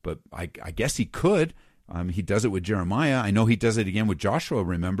 but I guess he could. He does it with Jeremiah. I know he does it again with Joshua,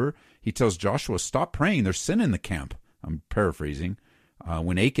 remember? He tells Joshua, stop praying. There's sin in the camp. I'm paraphrasing.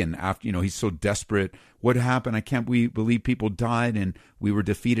 When Achan, after he's so desperate, what happened? I can't believe people died and we were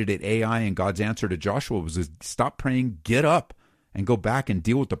defeated at Ai, and God's answer to Joshua was, stop praying, get up, and go back and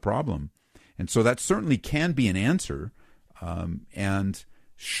deal with the problem. And so that certainly can be an answer. And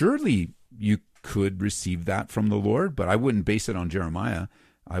surely you could receive that from the Lord, but I wouldn't base it on Jeremiah.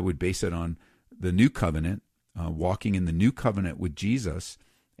 I would base it on the new covenant, walking in the new covenant with Jesus.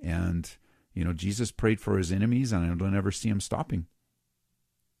 And, Jesus prayed for his enemies, and I'll never see him stopping.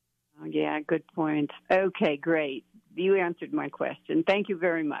 Yeah, good point. Okay, great. You answered my question. Thank you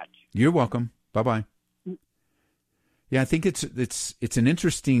very much. You're welcome. Bye-bye. Yeah, I think it's an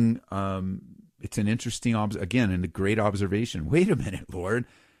interesting again, and a great observation. Wait a minute, Lord.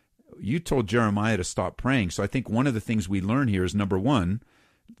 You told Jeremiah to stop praying. So I think one of the things we learn here is, number one,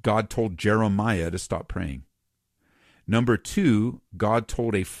 God told Jeremiah to stop praying. Number 2, God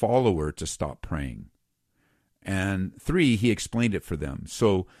told a follower to stop praying. And 3, he explained it for them.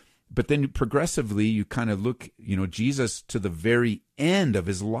 So, but then progressively you kind of look, Jesus to the very end of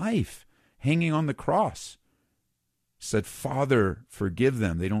his life, hanging on the cross, said, Father, forgive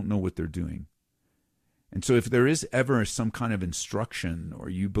them. They don't know what they're doing. And so if there is ever some kind of instruction, or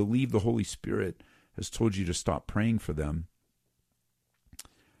you believe the Holy Spirit has told you to stop praying for them,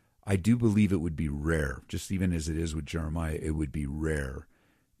 I do believe it would be rare, just even as it is with Jeremiah, it would be rare.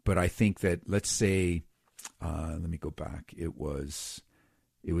 But I think that, let's say, let me go back. It was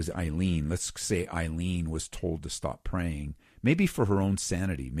Eileen. Let's say Eileen was told to stop praying, maybe for her own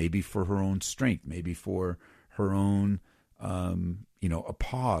sanity, maybe for her own strength, maybe for her own, a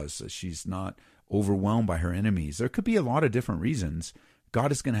pause. She's not overwhelmed by her enemies. There could be a lot of different reasons.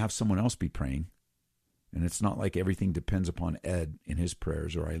 God is going to have someone else be praying. And it's not like everything depends upon Ed in his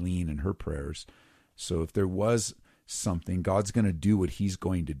prayers or Eileen in her prayers. So if there was something, God's going to do what he's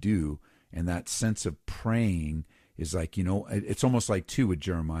going to do. And that sense of praying is like, it's almost like, too, with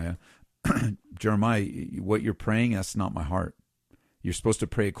Jeremiah. Jeremiah, what you're praying, that's not my heart. You're supposed to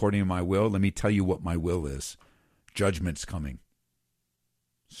pray according to my will. Let me tell you what my will is. Judgment's coming.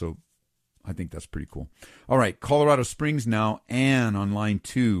 So I think that's pretty cool. All right, Colorado Springs now. Ann on line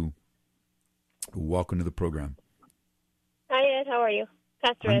 2. Welcome to the program. Hi, Ed. How are you?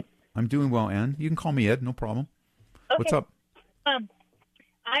 Pastor Ed. I'm doing well, Ann. You can call me Ed, no problem. Okay. What's up?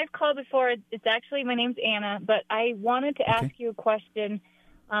 I've called before. It's actually, my name's Anna, but I wanted to ask you a question.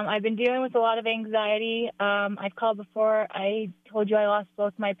 I've been dealing with a lot of anxiety. I've called before. I told you I lost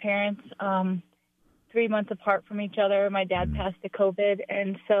both my parents 3 months apart from each other. My dad passed to COVID,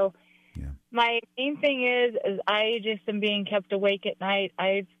 and so my main thing is I just am being kept awake at night.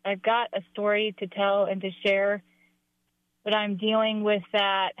 I've got a story to tell and to share, but I'm dealing with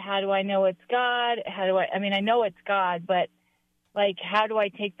that. How do I know it's God? I know it's God, but how do I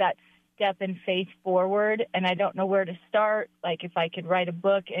take that step in faith forward? And I don't know where to start. If I could write a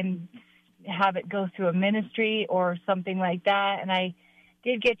book and have it go through a ministry or something like that. And I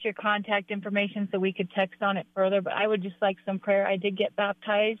did get your contact information so we could text on it further, but I would just like some prayer. I did get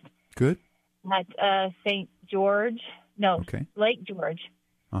baptized. Good. At Lake George.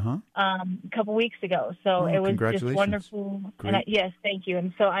 A couple weeks ago. So it was just wonderful. And yes, thank you.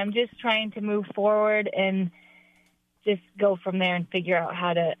 And so I'm just trying to move forward and just go from there and figure out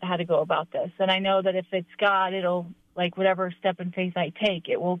how to go about this. And I know that if it's God, it'll, whatever step in faith I take,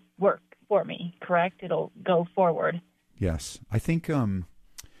 it will work for me, correct? It'll go forward. Yes. I think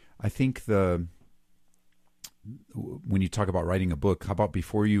when you talk about writing a book, how about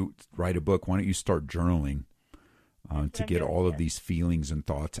before you write a book, why don't you start journaling to get all of these feelings and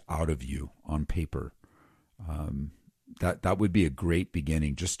thoughts out of you on paper? That would be a great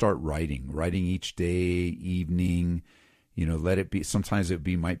beginning. Just start writing each day, evening. Let it be. Sometimes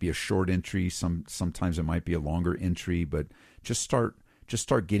might be a short entry. Sometimes it might be a longer entry. But just start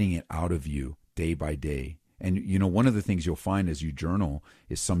getting it out of you day by day. And, one of the things you'll find as you journal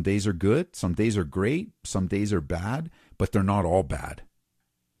is some days are good, some days are great, some days are bad, but they're not all bad.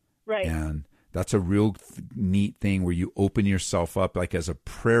 Right. And that's a real neat thing where you open yourself up as a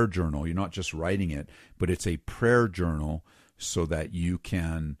prayer journal. You're not just writing it, but it's a prayer journal so that you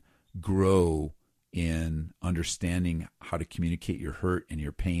can grow in understanding how to communicate your hurt and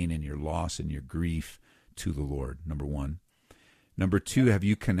your pain and your loss and your grief to the Lord, number 1. Number 2, have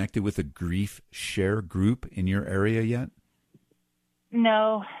you connected with a grief share group in your area yet?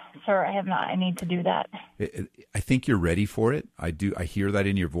 No, sir, I have not. I need to do that. I think you're ready for it. I do. I hear that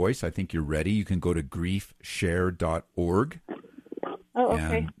in your voice. I think you're ready. You can go to griefshare.org. Oh,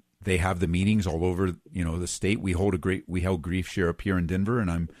 okay. And they have the meetings all over, the state. We held Grief Share up here in Denver,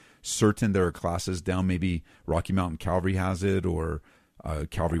 and I'm certain there are classes down. Maybe Rocky Mountain Calvary has it, or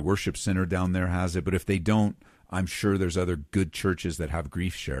Calvary Worship Center down there has it. But if they don't, I'm sure there's other good churches that have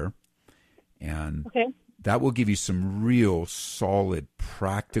Grief Share. And that will give you some real solid,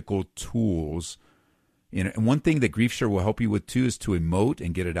 practical tools. And one thing that Grief Share will help you with, too, is to emote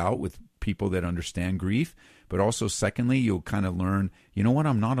and get it out with people that understand grief. But also, secondly, you'll kind of learn,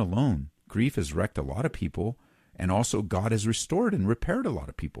 I'm not alone. Grief has wrecked a lot of people. And also, God has restored and repaired a lot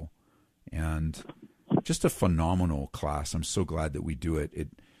of people. And just a phenomenal class. I'm so glad that we do it.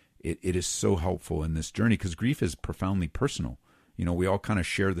 It is so helpful in this journey because grief is profoundly personal. We all kind of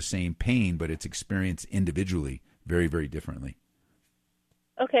share the same pain, but it's experienced individually very, very differently.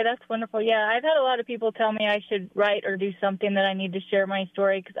 Okay, that's wonderful. Yeah, I've had a lot of people tell me I should write or do something, that I need to share my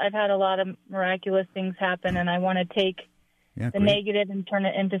story because I've had a lot of miraculous things happen, and I want to take the negative and turn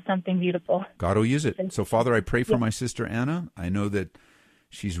it into something beautiful. God will use it. So, Father, I pray for my sister Anna. I know that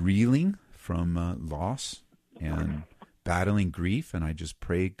she's reeling from loss, and battling grief, and I just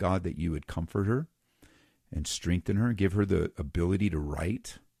pray, God, that you would comfort her and strengthen her, give her the ability to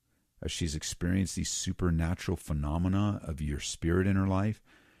write as she's experienced these supernatural phenomena of your Spirit in her life,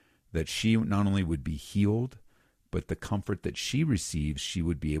 that she not only would be healed, but the comfort that she receives, she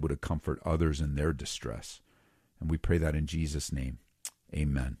would be able to comfort others in their distress. And we pray that in Jesus' name.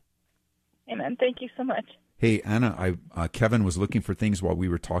 Amen. Amen. Thank you so much. Hey, Anna, Kevin was looking for things while we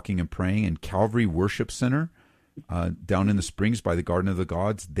were talking and praying, and Calvary Worship Center down in the Springs by the Garden of the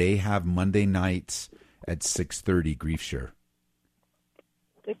Gods, they have Monday nights at 6:30 Grief Share.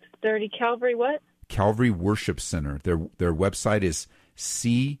 6:30 Calvary what? Calvary Worship Center. Their website is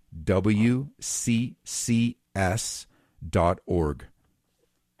cwccs.org.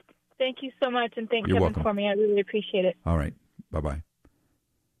 Thank you so much, and thank You're Kevin welcome. for me. I really appreciate it. All right. Bye-bye.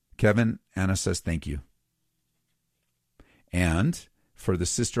 Kevin, Anna says thank you. And for the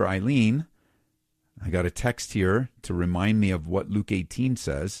sister Eileen, I got a text here to remind me of what Luke 18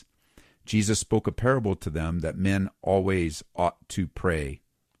 says. Jesus spoke a parable to them that men always ought to pray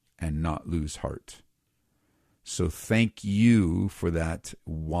and not lose heart. So thank you for that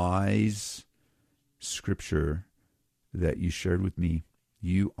wise scripture that you shared with me.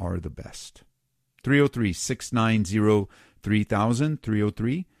 You are the best. 303-690-3000,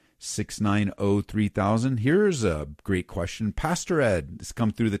 303-690-3000. Here's a great question. Pastor Ed has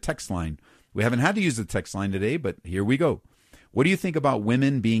come through the text line. We haven't had to use the text line today, but here we go. What do you think about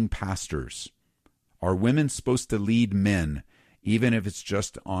women being pastors? Are women supposed to lead men, even if it's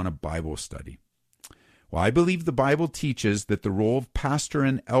just on a Bible study? Well, I believe the Bible teaches that the role of pastor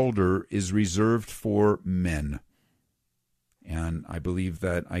and elder is reserved for men. And I believe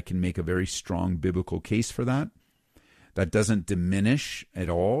that I can make a very strong biblical case for that. That doesn't diminish at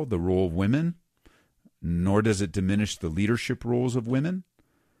all the role of women, nor does it diminish the leadership roles of women,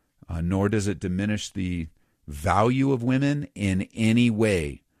 nor does it diminish the value of women in any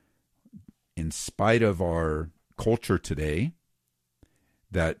way. In spite of our culture today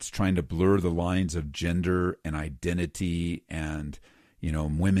that's trying to blur the lines of gender and identity, and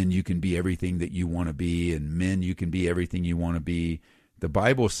women, you can be everything that you want to be, and men, you can be everything you want to be. The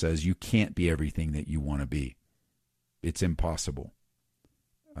Bible says you can't be everything that you want to be. It's impossible.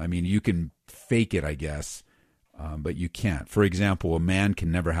 I mean, you can fake it, I guess, but you can't. For example, a man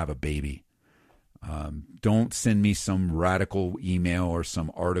can never have a baby. Don't send me some radical email or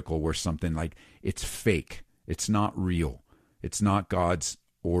some article where something like, it's fake. It's not real. It's not God's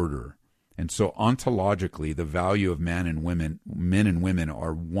order. And so ontologically, the value of men and women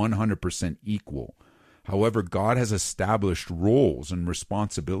are 100% equal. However, God has established roles and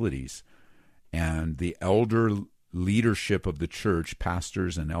responsibilities, and the elder leadership of the church,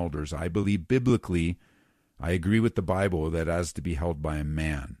 pastors and elders, I believe biblically, I agree with the Bible that has to be held by a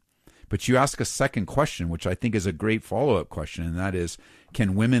man. But you ask a second question, which I think is a great follow-up question, and that is,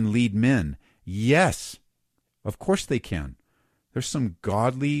 can women lead men? Yes, of course they can. There's some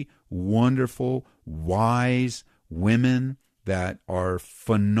godly, wonderful, wise women that are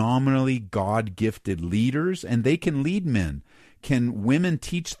phenomenally God-gifted leaders, and they can lead men. Can women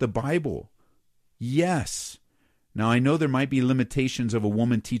teach the Bible? Yes. Now, I know there might be limitations of a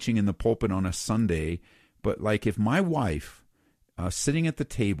woman teaching in the pulpit on a Sunday, but like if my wife, sitting at the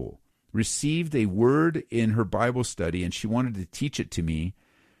table, received a word in her Bible study and she wanted to teach it to me,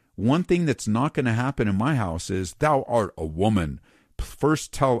 one thing that's not going to happen in my house is, thou art a woman.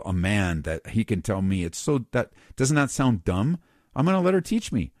 First tell a man that he can tell me. Doesn't that sound dumb? I'm going to let her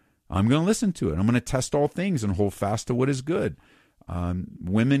teach me. I'm going to listen to it. I'm going to test all things and hold fast to what is good.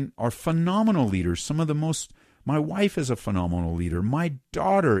 Women are phenomenal leaders. My wife is a phenomenal leader. My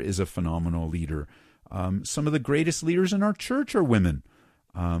daughter is a phenomenal leader. Some of the greatest leaders in our church are women.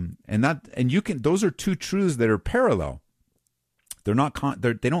 Those are two truths that are parallel. They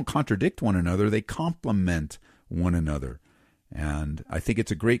don't contradict one another. They complement one another. And I think it's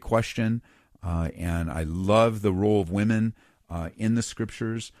a great question. And I love the role of women in the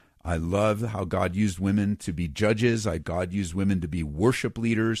scriptures. I love how God used women to be judges. God used women to be worship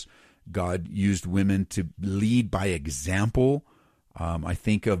leaders. God used women to lead by example. I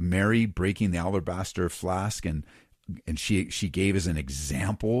think of Mary breaking the alabaster flask, and she gave as an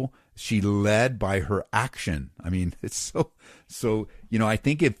example. She led by her action. I mean, it's so. I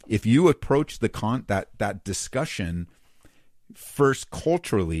think if you approach that discussion first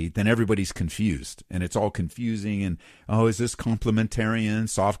culturally, then everybody's confused, and it's all confusing. And is this complementarian,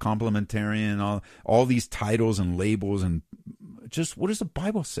 soft complementarian, all these titles and labels, and just what does the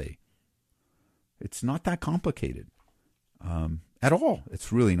Bible say? It's not that complicated at all.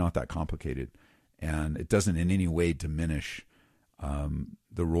 It's really not that complicated. And it doesn't in any way diminish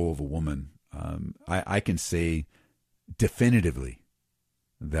the role of a woman. I can say, definitively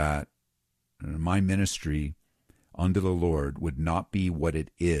that my ministry under the Lord would not be what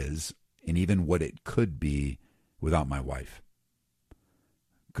it is and even what it could be without my wife.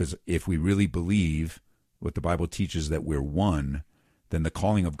 Because if we really believe what the Bible teaches, that we're one, then the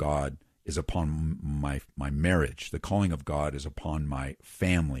calling of God is upon my marriage. The calling of God is upon my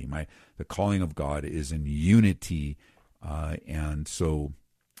family. The calling of God is in unity. And so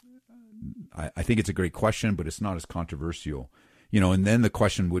I think it's a great question, but it's not as controversial. And then the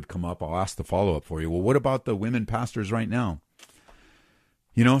question would come up, I'll ask the follow-up for you. Well, what about the women pastors right now?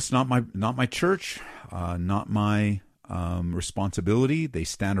 It's not my church, not my responsibility. They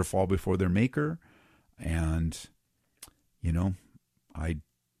stand or fall before their maker. And,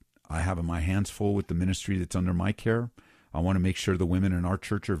 I have my hands full with the ministry that's under my care. I want to make sure the women in our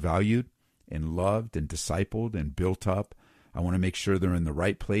church are valued and loved and discipled and built up. I want to make sure they're in the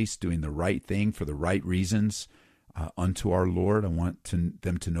right place, doing the right thing for the right reasons unto our Lord. I want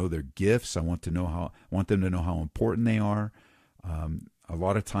them to know their gifts. I want them to know how important they are. A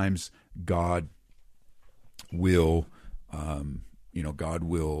lot of times, God will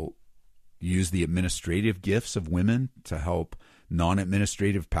use the administrative gifts of women to help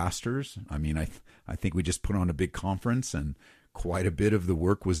non-administrative pastors. I mean, I think we just put on a big conference, and quite a bit of the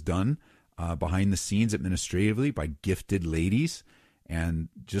work was done behind the scenes administratively by gifted ladies. And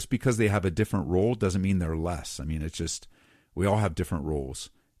just because they have a different role doesn't mean they're less. I mean, it's just, we all have different roles,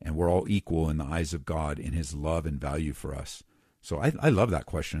 and we're all equal in the eyes of God in his love and value for us. So I love that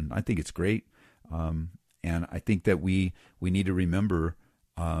question. I think it's great. And I think that we need to remember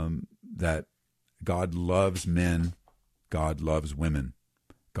that God loves men, God loves women,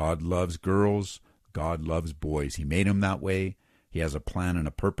 God loves girls, God loves boys. He made them that way. He has a plan and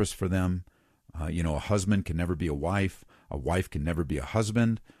a purpose for them. A husband can never be a wife can never be a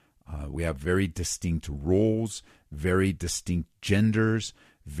husband. We have very distinct roles, very distinct genders,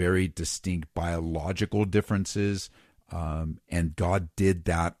 very distinct biological differences, and God did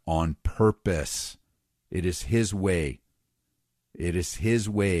that on purpose. It is his way. It is his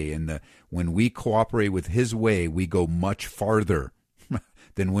way. And when we cooperate with his way, we go much farther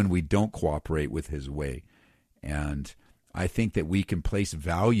than when we don't cooperate with his way. And I think that we can place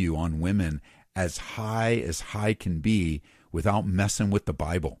value on women as high can be without messing with the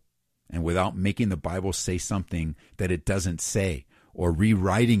Bible and without making the Bible say something that it doesn't say or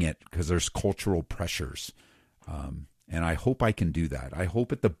rewriting it because there's cultural pressures. And I hope I can do that. I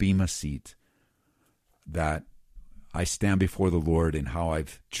hope at the Bema seat that I stand before the Lord in how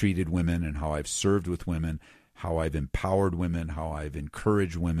I've treated women and how I've served with women, how I've empowered women, how I've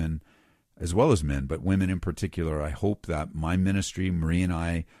encouraged women, as well as men, but women in particular. I hope that my ministry, Marie and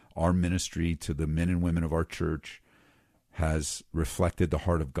I, our ministry to the men and women of our church has reflected the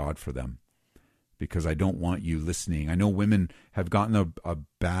heart of God for them, because I don't want you listening. I know women have gotten a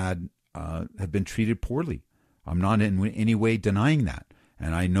bad, have been treated poorly. I'm not in any way denying that.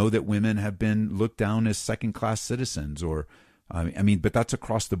 And I know that women have been looked down as second-class citizens, or, but that's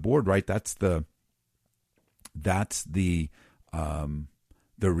across the board, right? That's the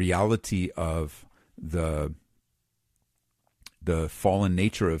reality of the fallen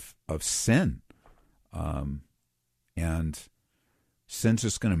nature of sin. And sin's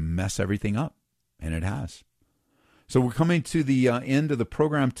just going to mess everything up, and it has. So we're coming to the end of the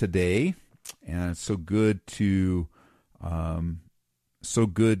program today, and it's so good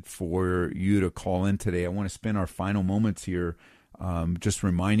for you to call in today. I want to spend our final moments here just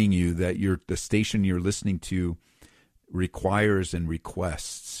reminding you that the station you're listening to requires and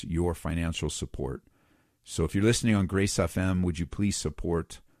requests your financial support. So if you're listening on Grace FM, would you please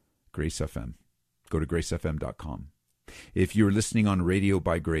support Grace FM? Go to gracefm.com. If you're listening on Radio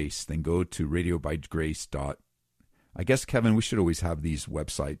by Grace, then go to radiobygrace. I guess, Kevin, we should always have these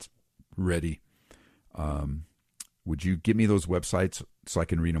websites ready. Would you give me those websites so I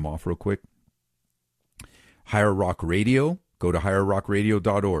can read them off real quick? Higher Rock Radio, go to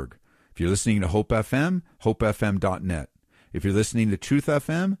higherrockradio.org. If you're listening to Hope FM, hopefm.net. If you're listening to Truth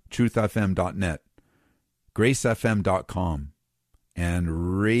FM, truthfm.net. gracefm.com.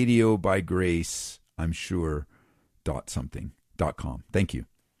 And Radio by Grace, I'm sure, .com. Thank you.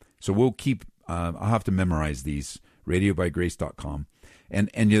 So we'll keep, I'll have to memorize these, radiobygrace.com. And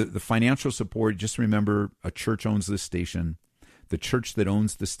the financial support, just remember, a church owns this station. The church that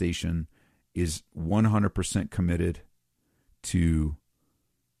owns the station is 100% committed to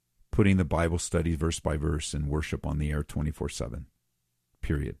putting the Bible study verse by verse and worship on the air 24/7,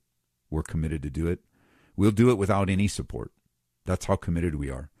 period. We're committed to do it. We'll do it without any support. That's how committed we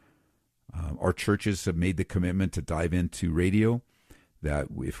are. Our churches have made the commitment to dive into radio. that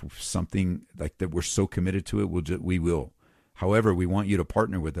if something like that, we're so committed to it, we will. However, we want you to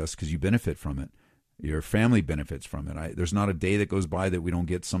partner with us because you benefit from it. Your family benefits from it. There's not a day that goes by that we don't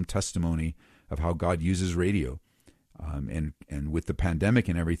get some testimony of how God uses radio. And with the pandemic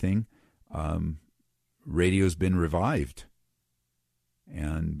and everything, radio's been revived.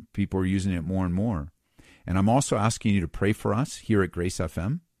 And people are using it more and more. And I'm also asking you to pray for us here at Grace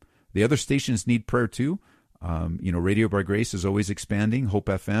FM. The other stations need prayer too. Radio by Grace is always expanding. Hope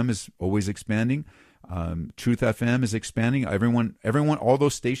FM is always expanding. Truth FM is expanding. Everyone, all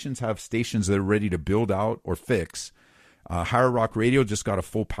those stations have stations that are ready to build out or fix. Higher Rock Radio just got a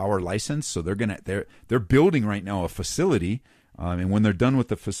full power license, so they're building right now a facility. And when they're done with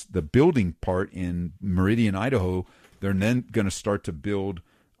the building part in Meridian, Idaho, they're then going to start to build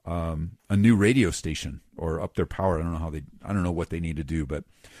a new radio station or up their power. I don't know what they need to do, but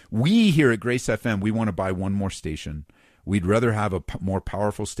we here at Grace FM, we want to buy one more station. We'd rather have a more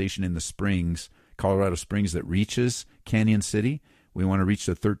powerful station in the Springs, Colorado Springs, that reaches Canyon City. We want to reach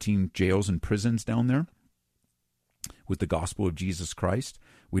the 13 jails and prisons down there with the gospel of Jesus Christ.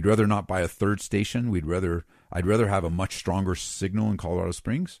 We'd rather not buy a third station. I'd rather have a much stronger signal in Colorado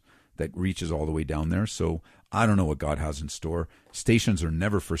Springs that reaches all the way down there. So I don't know what God has in store. Stations are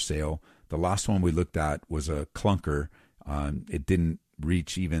never for sale. The last one we looked at was a clunker. It didn't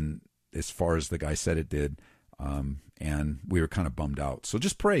reach even as far as the guy said it did. And we were kind of bummed out. So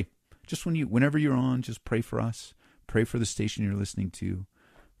just pray. Just whenever you're on, just pray for us. Pray for the station you're listening to.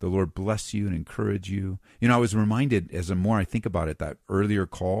 The Lord bless you and encourage you. I was reminded, as the more I think about it, that earlier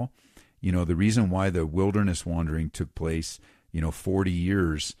call, the reason why the wilderness wandering took place, 40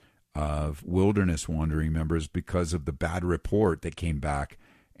 years of wilderness wandering members, because of the bad report that came back,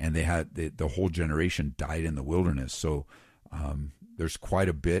 and they had the whole generation died in the wilderness. So there's quite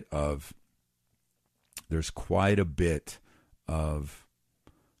a bit of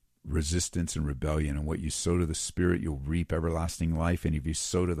resistance and rebellion, and what you sow to the Spirit, you'll reap everlasting life, and if you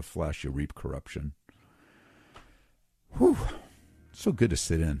sow to the flesh, you'll reap corruption. Whew, so good to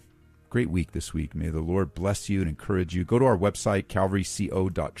sit in. Great week this week. May the Lord bless you and encourage you. Go to our website,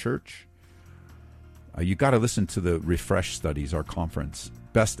 calvaryco.church. You got to listen to the Refresh Studies, our conference.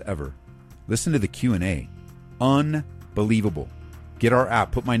 Best ever. Listen to the Q&A. Unbelievable. Get our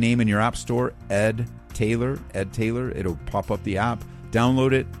app. Put my name in your app store, Ed Taylor. It'll pop up the app.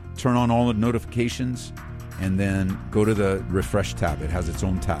 Download it. Turn on all the notifications. And then go to the Refresh tab. It has its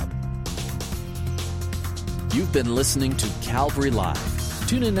own tab. You've been listening to Calvary Live.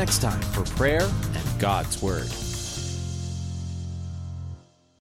 Tune in next time for prayer and God's Word.